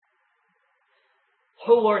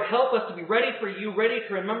O Lord, help us to be ready for you, ready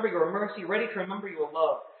to remember your mercy, ready to remember your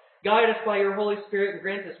love. Guide us by your Holy Spirit and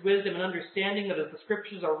grant us wisdom and understanding that as the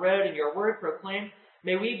Scriptures are read and your word proclaimed,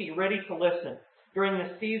 may we be ready to listen during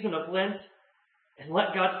this season of Lent, and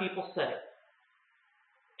let God's people say,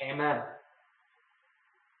 Amen.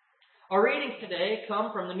 Our readings today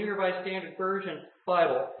come from the New Revised Standard Version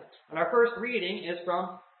Bible, and our first reading is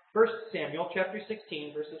from 1 Samuel chapter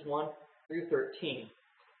 16, verses 1 through 13.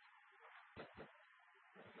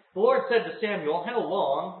 The Lord said to Samuel, How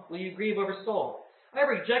long will you grieve over Saul? I have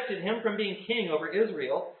rejected him from being king over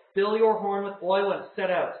Israel. Fill your horn with oil and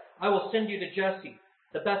set out. I will send you to Jesse,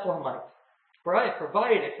 the Bethlehemite, for I have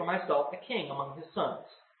provided for myself a king among his sons.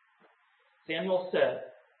 Samuel said,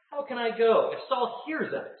 How can I go? If Saul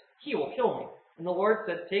hears of it, he will kill me. And the Lord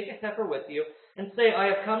said, Take a heifer with you, and say, I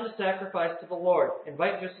have come to sacrifice to the Lord.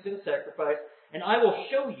 Invite Jesse to the sacrifice, and I will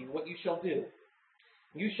show you what you shall do.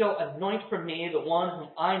 You shall anoint for me the one whom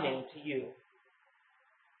I name to you.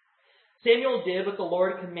 Samuel did what the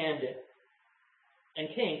Lord commanded,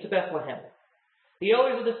 and came to Bethlehem. The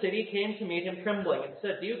elders of the city came to meet him trembling, and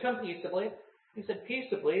said, Do you come peaceably? He said,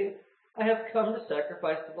 Peaceably, I have come to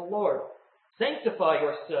sacrifice to the Lord. Sanctify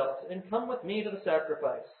yourselves, and come with me to the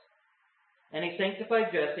sacrifice. And he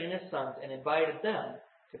sanctified Jesse and his sons, and invited them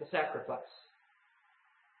to the sacrifice.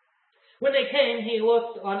 When they came, he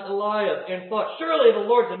looked on Eliab, and thought, Surely the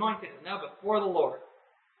Lord's anointed is now before the Lord.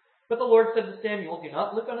 But the Lord said to Samuel, Do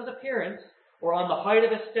not look on his appearance, or on the height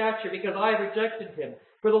of his stature, because I have rejected him.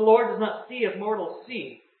 For the Lord does not see as mortals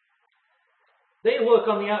see. They look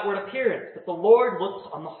on the outward appearance, but the Lord looks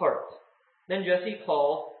on the heart. Then Jesse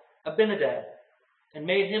called Abinadab, and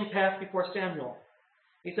made him pass before Samuel.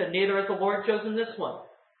 He said, Neither has the Lord chosen this one.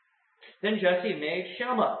 Then Jesse made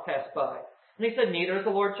Shammah pass by, and he said, Neither has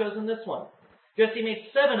the Lord chosen this one. Jesse made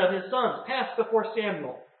 7 of his sons pass before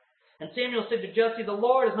Samuel. And Samuel said to Jesse, The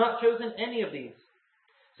Lord has not chosen any of these.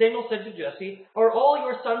 Samuel said to Jesse, Are all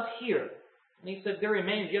your sons here? And he said, There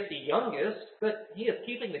remains yet the youngest, but he is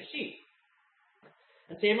keeping the sheep.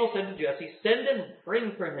 And Samuel said to Jesse, Send and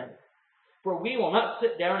bring for him, for we will not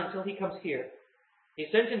sit down until he comes here. He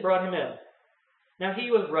sent and brought him in. Now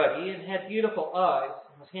he was ruddy and had beautiful eyes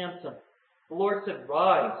and was handsome. The Lord said,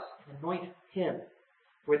 Rise and anoint him,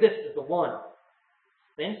 for this is the one.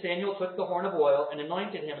 Then Samuel took the horn of oil and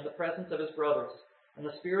anointed him in the presence of his brothers. And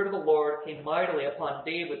the Spirit of the Lord came mightily upon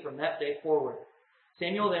David from that day forward.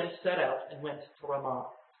 Samuel then set out and went to Ramah.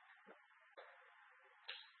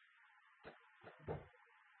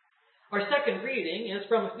 Our second reading is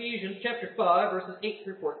from Ephesians chapter 5, verses 8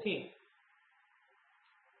 through 14.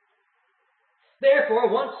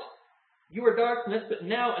 Therefore, once you were darkness, but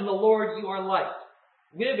now in the Lord you are light.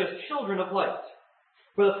 Live as children of light.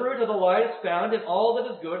 For the fruit of the light is found in all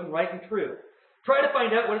that is good and right and true. Try to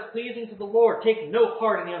find out what is pleasing to the Lord. Take no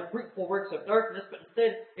part in the unfruitful works of darkness, but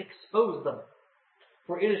instead expose them.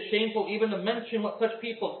 For it is shameful even to mention what such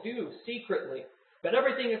people do secretly. But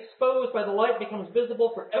everything exposed by the light becomes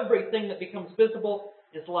visible, for everything that becomes visible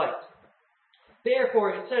is light.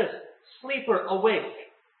 Therefore it says, Sleeper,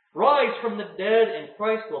 awake. Rise from the dead, and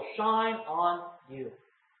Christ will shine on you.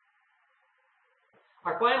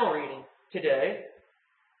 Our final reading today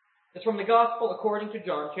is from the Gospel according to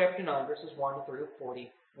John, chapter 9, verses 1 through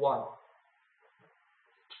 41.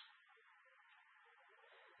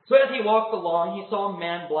 So as he walked along, he saw a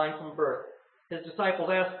man blind from birth. His disciples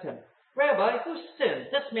asked him, Rabbi, who sinned,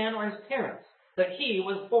 this man or his parents, that he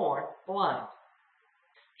was born blind?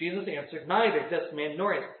 Jesus answered, Neither this man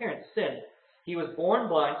nor his parents sinned. He was born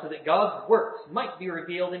blind so that God's works might be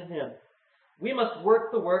revealed in him. We must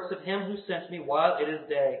work the works of him who sent me while it is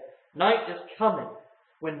day. Night is coming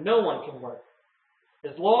when no one can work.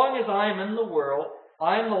 As long as I am in the world,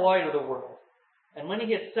 I am the light of the world. And when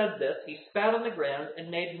he had said this, he spat on the ground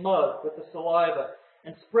and made mud with the saliva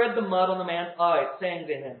and spread the mud on the man's eyes, saying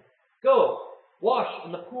to him, Go, wash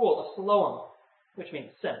in the pool of Siloam, which means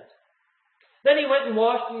sent. Then he went and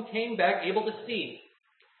washed and came back able to see.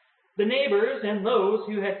 The neighbors and those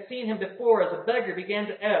who had seen him before as a beggar began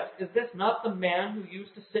to ask, Is this not the man who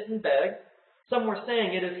used to sit and beg? Some were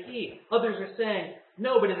saying, It is he. Others were saying,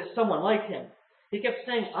 No, but it is someone like him. He kept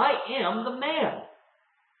saying, I am the man.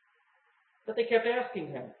 But they kept asking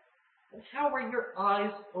him, How were your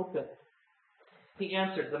eyes opened? He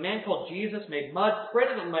answered, The man called Jesus made mud,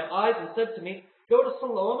 spread it in my eyes, and said to me, Go to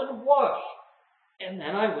Siloam and wash. And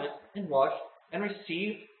then I went and washed and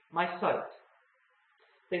received my sight.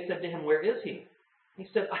 They said to him, Where is he? He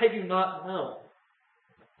said, I do not know.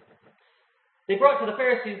 They brought to the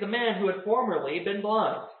Pharisees the man who had formerly been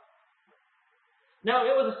blind. Now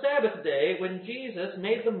it was a Sabbath day when Jesus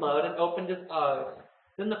made the mud and opened his eyes.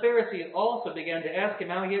 Then the Pharisees also began to ask him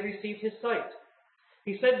how he had received his sight.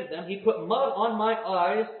 He said to them, "He put mud on my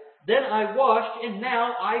eyes, then I washed, and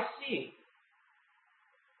now I see."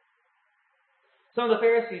 Some of the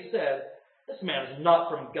Pharisees said, "This man is not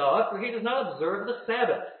from God, for he does not observe the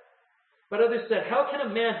Sabbath." But others said, "How can a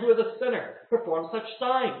man who is a sinner perform such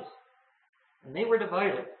signs?" And they were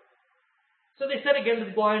divided. So they said again to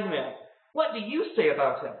the blind man, "What do you say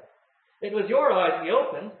about him? It was your eyes he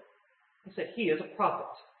opened." He said, "He is a prophet."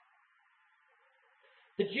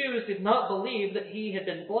 The Jews did not believe that he had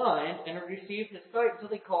been blind and had received his sight until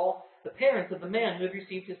they called the parents of the man who had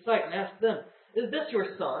received his sight and asked them, "Is this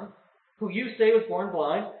your son, who you say was born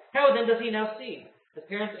blind? How then does he now see?" His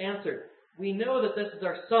parents answered, "We know that this is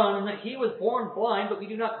our son and that he was born blind, but we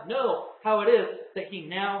do not know how it is that he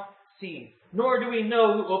now sees. Nor do we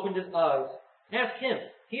know who opened his eyes. Ask him.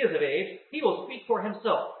 He is of age. He will speak for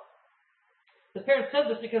himself." His parents said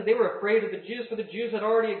this because they were afraid of the Jews, for the Jews had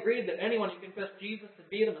already agreed that anyone who confessed Jesus to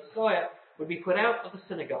be the Messiah would be put out of the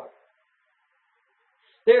synagogue.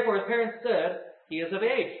 Therefore his parents said, "He is of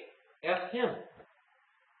age. Ask him."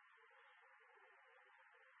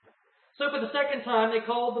 So for the second time they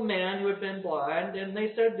called the man who had been blind, and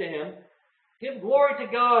they said to him, "Give glory to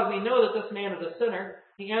God. We know that this man is a sinner."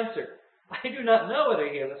 He answered, "I do not know whether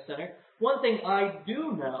he is a sinner. One thing I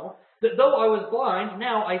do know, that though I was blind,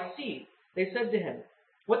 now I see." They said to him,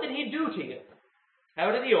 "What did he do to you?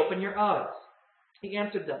 How did he open your eyes?" He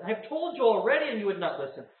answered them, "I have told you already, and you would not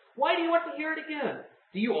listen. Why do you want to hear it again?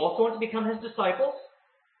 Do you also want to become his disciples?"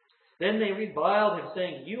 Then they reviled him,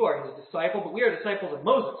 saying, "You are his disciple, but we are disciples of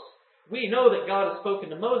Moses. We know that God has spoken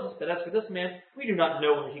to Moses, but as for this man, we do not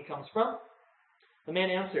know where he comes from." The man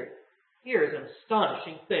answered, "Here is an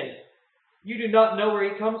astonishing thing. You do not know where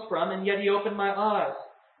he comes from, and yet he opened my eyes.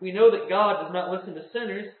 We know that God does not listen to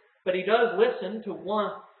sinners, but he does listen to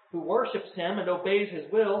one who worships him and obeys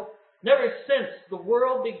his will. Never since the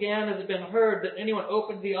world began has it been heard that anyone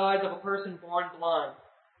opened the eyes of a person born blind.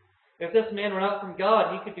 If this man were not from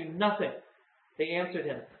God, he could do nothing." They answered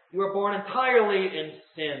him, "You are born entirely in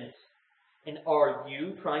sins, and are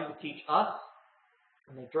you trying to teach us?"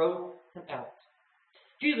 And they drove him out.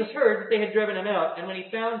 Jesus heard that they had driven him out, and when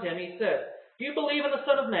he found him, he said, "Do you believe in the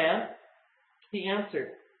Son of Man?" He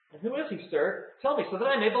answered, "And who is he, sir? Tell me so that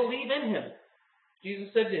I may believe in him."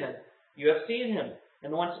 Jesus said to him, "You have seen him,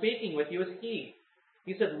 and the one speaking with you is he."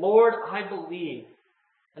 He said, "Lord, I believe."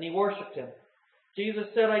 And he worshipped him.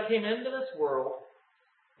 Jesus said, "I came into this world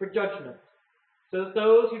for judgment, so that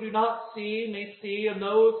those who do not see may see, and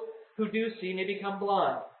those who do see may become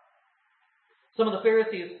blind." Some of the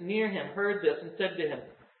Pharisees near him heard this and said to him,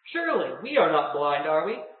 "Surely we are not blind, are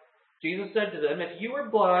we?" Jesus said to them, "If you were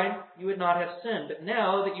blind, you would not have sinned. But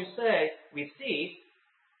now that you say, 'We see,'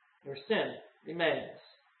 your sin remains."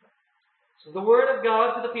 So the word of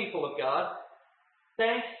God to the people of God.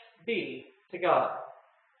 Thanks be to God.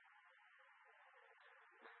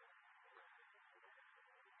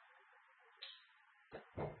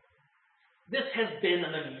 This has been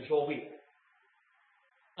an unusual week.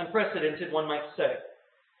 Unprecedented, one might say.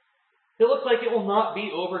 It looks like it will not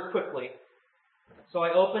be over quickly. So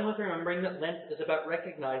I open with remembering that Lent is about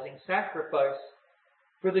recognizing sacrifice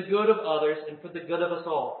for the good of others and for the good of us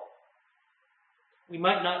all. We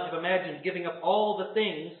might not have imagined giving up all the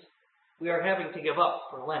things we are having to give up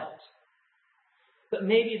for Lent. But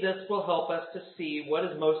maybe this will help us to see what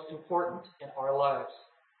is most important in our lives.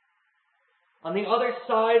 On the other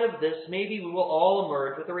side of this, maybe we will all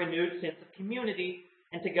emerge with a renewed sense of community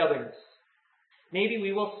and togetherness. Maybe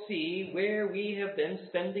we will see where we have been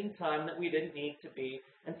spending time that we didn't need to be,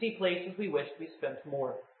 and see places we wished we spent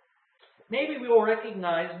more. Maybe we will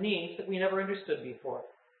recognize needs that we never understood before.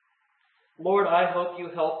 Lord, I hope you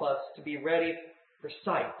help us to be ready for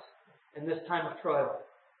sight in this time of trial.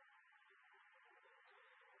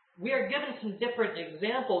 We are given some different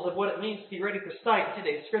examples of what it means to be ready for sight in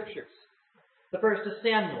today's scriptures. The first is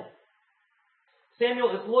Samuel.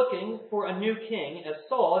 Samuel is looking for a new king, as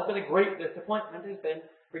Saul has been a great disappointment and has been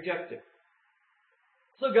rejected.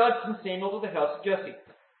 So God sends Samuel to the house of Jesse.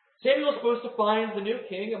 Samuel is supposed to find the new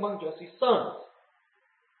king among Jesse's sons.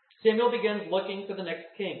 Samuel begins looking for the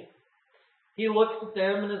next king. He looks at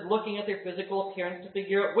them and is looking at their physical appearance to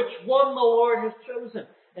figure out which one the Lord has chosen.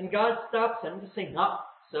 And God stops him to say, "Not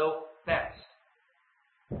so fast."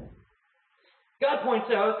 God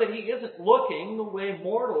points out that he isn't looking the way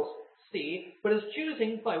mortals see, but is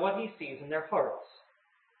choosing by what he sees in their hearts.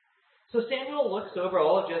 So Samuel looks over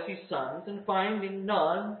all of Jesse's sons, and finding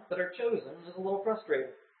none that are chosen is a little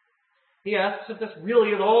frustrated. He asks if this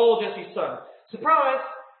really is all Jesse's sons. Surprise!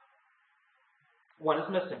 One is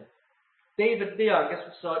missing. David the youngest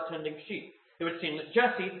was still out tending sheep. It would seem that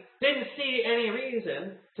Jesse didn't see any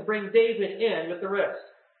reason to bring David in with the rest.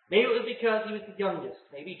 Maybe it was because he was the youngest.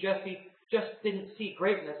 Maybe Jesse just didn't see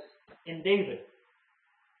greatness in David.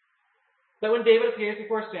 But when David appears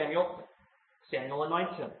before Samuel, Samuel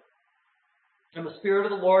anoints him. And the Spirit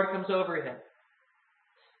of the Lord comes over him.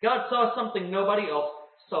 God saw something nobody else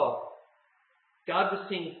saw. God was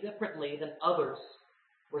seeing differently than others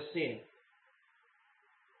were seeing.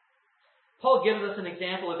 Paul gives us an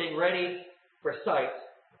example of being ready for sight,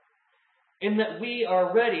 in that we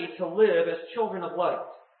are ready to live as children of light,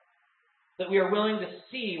 that we are willing to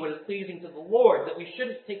see what is pleasing to the Lord, that we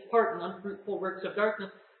shouldn't take part in unfruitful works of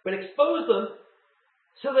darkness, but expose them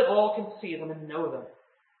so that all can see them and know them.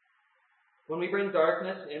 When we bring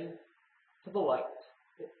darkness into the light,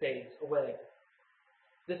 it fades away.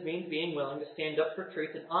 This means being willing to stand up for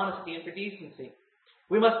truth and honesty and for decency.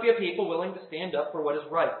 We must be a people willing to stand up for what is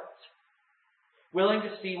right, willing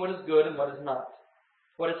to see what is good and what is not,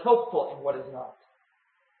 what is hopeful and what is not.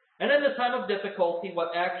 And in the time of difficulty,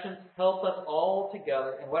 what actions help us all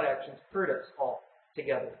together and what actions hurt us all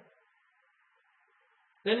together.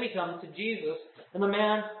 Then we come to Jesus and the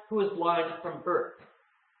man who was blind from birth.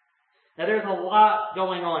 Now there's a lot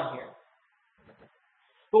going on here.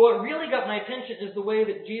 But what really got my attention is the way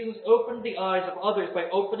that Jesus opened the eyes of others by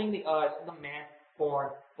opening the eyes of the man born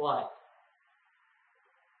blind.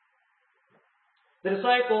 The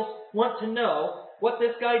disciples want to know what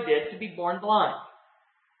this guy did to be born blind.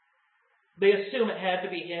 They assume it had to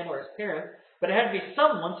be him or his parents, but it had to be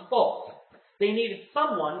someone's fault. They needed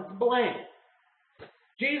someone to blame.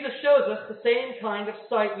 Jesus shows us the same kind of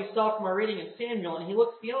sight we saw from our reading in Samuel, and he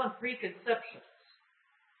looks beyond preconceptions.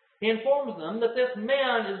 He informs them that this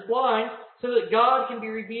man is blind so that God can be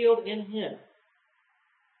revealed in him.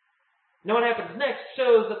 Now what happens next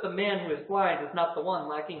shows that the man who is blind is not the one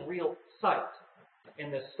lacking real sight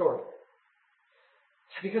in this story.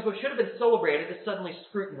 Because what should have been celebrated is suddenly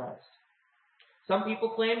scrutinized. Some people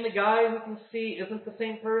claim the guy who can see isn't the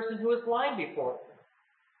same person who was blind before.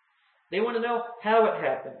 They want to know how it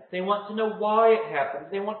happened. They want to know why it happened.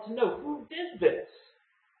 They want to know who did this.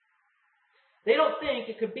 They don't think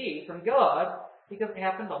it could be from God because it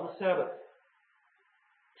happened on the Sabbath.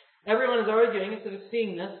 Everyone is arguing instead of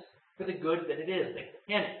seeing this for the good that it is. They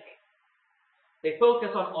panic. They focus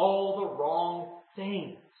on all the wrong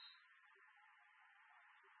things.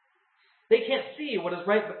 They can't see what is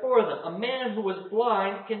right before them. A man who was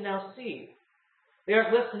blind can now see. They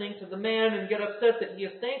aren't listening to the man and get upset that he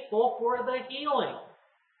is thankful for the healing.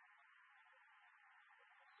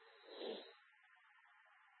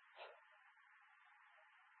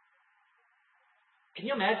 Can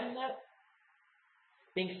you imagine that?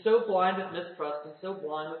 Being so blind with mistrust and so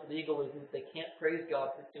blind with legalism that they can't praise God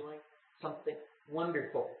for doing something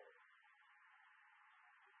wonderful.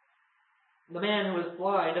 The man who is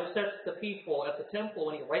blind upsets the people at the temple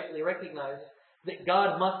when he rightly recognizes that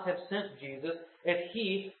God must have sent Jesus if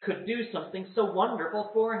he could do something so wonderful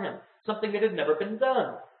for him, something that had never been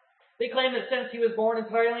done. They claim that since he was born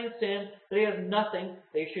entirely in sin, that he has nothing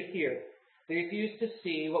they should hear. They refused to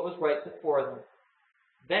see what was right before them.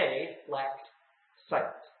 They lacked sight.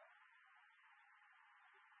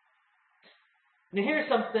 Now here's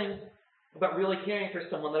something about really caring for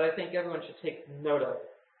someone that I think everyone should take note of.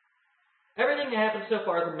 Everything that happened so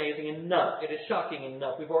far is amazing enough. It is shocking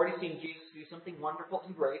enough. We've already seen Jesus do something wonderful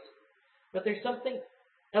and great. But there's something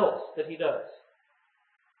else that he does.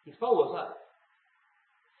 He follows up.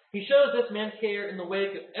 He shows this man care in the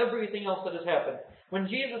wake of everything else that has happened. When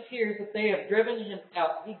Jesus hears that they have driven him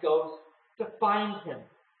out, he goes to find him.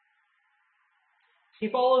 He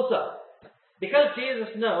follows up. Because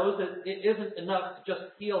Jesus knows that it isn't enough to just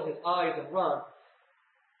heal his eyes and run,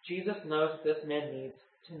 Jesus knows that this man needs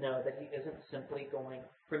to know that he isn't simply going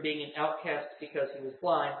from being an outcast because he was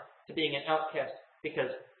blind to being an outcast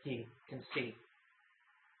because he can see.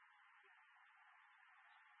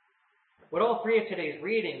 What all three of today's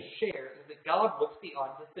readings share is that God looks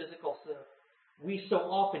beyond the physical sin we so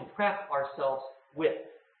often trap ourselves with.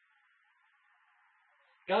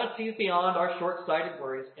 God sees beyond our short-sighted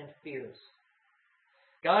worries and fears.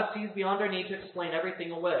 God sees beyond our need to explain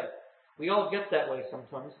everything away. We all get that way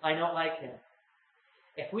sometimes. I know I can.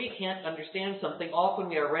 If we can't understand something, often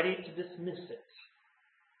we are ready to dismiss it.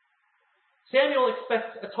 Samuel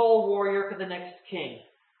expects a tall warrior for the next king.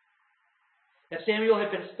 If Samuel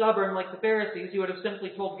had been stubborn like the Pharisees, he would have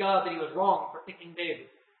simply told God that he was wrong for picking David.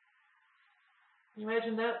 Can you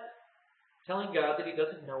imagine that? Telling God that he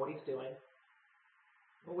doesn't know what he's doing.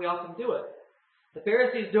 Well, we often do it. The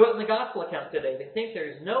Pharisees do it in the gospel account today. They think there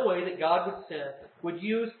is no way that God would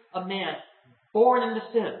use a man born into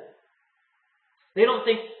sin. They don't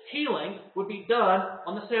think healing would be done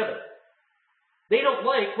on the Sabbath. They don't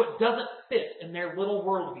like what doesn't fit in their little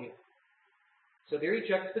worldview. So they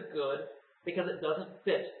reject the good because it doesn't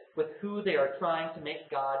fit with who they are trying to make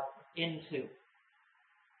God into.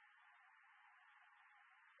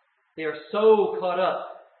 They are so caught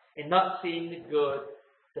up in not seeing the good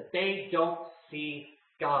that they don't see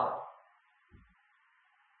God.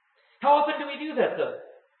 How often do we do that, though?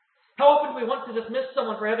 How often do we want to dismiss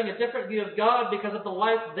someone for having a different view of God because of the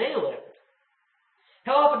life they lived?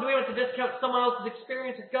 How often do we want to discount someone else's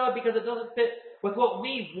experience of God because it doesn't fit with what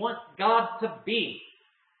we want God to be?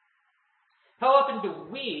 How often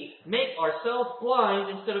do we make ourselves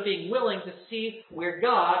blind instead of being willing to see where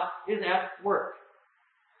God is at work?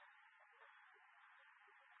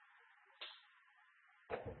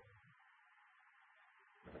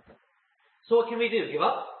 So what can we do? Give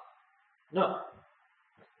up? No.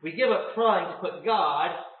 We give up trying to put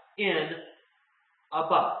God in a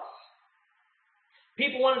box.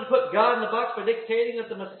 People wanted to put God in the box by dictating that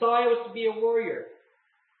the Messiah was to be a warrior.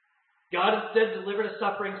 God instead delivered a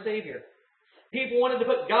suffering Savior. People wanted to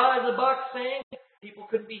put God in the box, saying people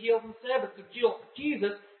couldn't be healed on the Sabbath. So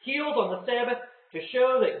Jesus healed on the Sabbath to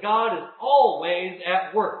show that God is always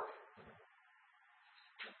at work.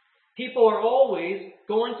 People are always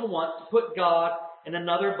going to want to put God in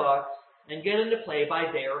another box and get into play by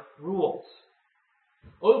their rules.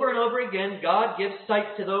 Over and over again, God gives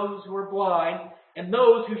sight to those who are blind, and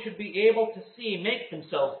those who should be able to see make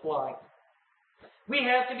themselves blind. We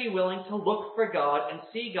have to be willing to look for God and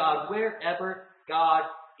see God wherever God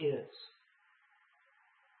is.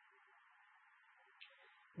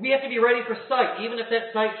 We have to be ready for sight, even if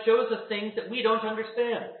that sight shows us things that we don't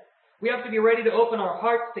understand. We have to be ready to open our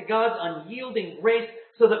hearts to God's unyielding grace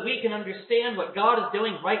so that we can understand what God is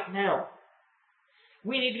doing right now.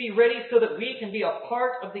 We need to be ready so that we can be a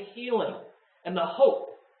part of the healing and the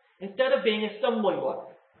hope instead of being a stumbling block.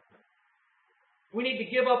 We need to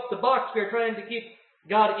give up the box we are trying to keep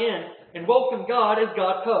God in and welcome God as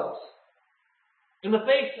God comes. In the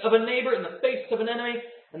face of a neighbor, in the face of an enemy,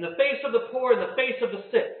 in the face of the poor, in the face of the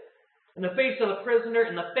sick, in the face of the prisoner,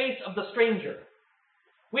 in the face of the stranger.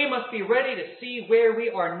 We must be ready to see where we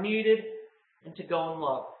are needed and to go in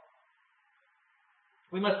love.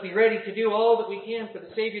 We must be ready to do all that we can for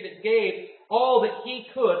the Savior that gave all that He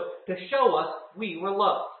could to show us we were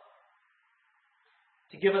loved.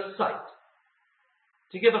 To give us sight.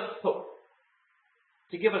 To give us hope.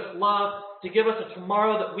 To give us love. To give us a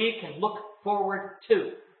tomorrow that we can look forward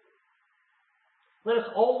to. Let us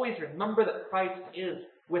always remember that Christ is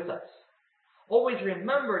with us. Always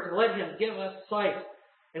remember to let Him give us sight.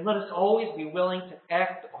 And let us always be willing to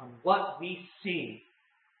act on what we see.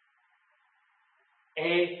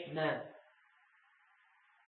 Amen.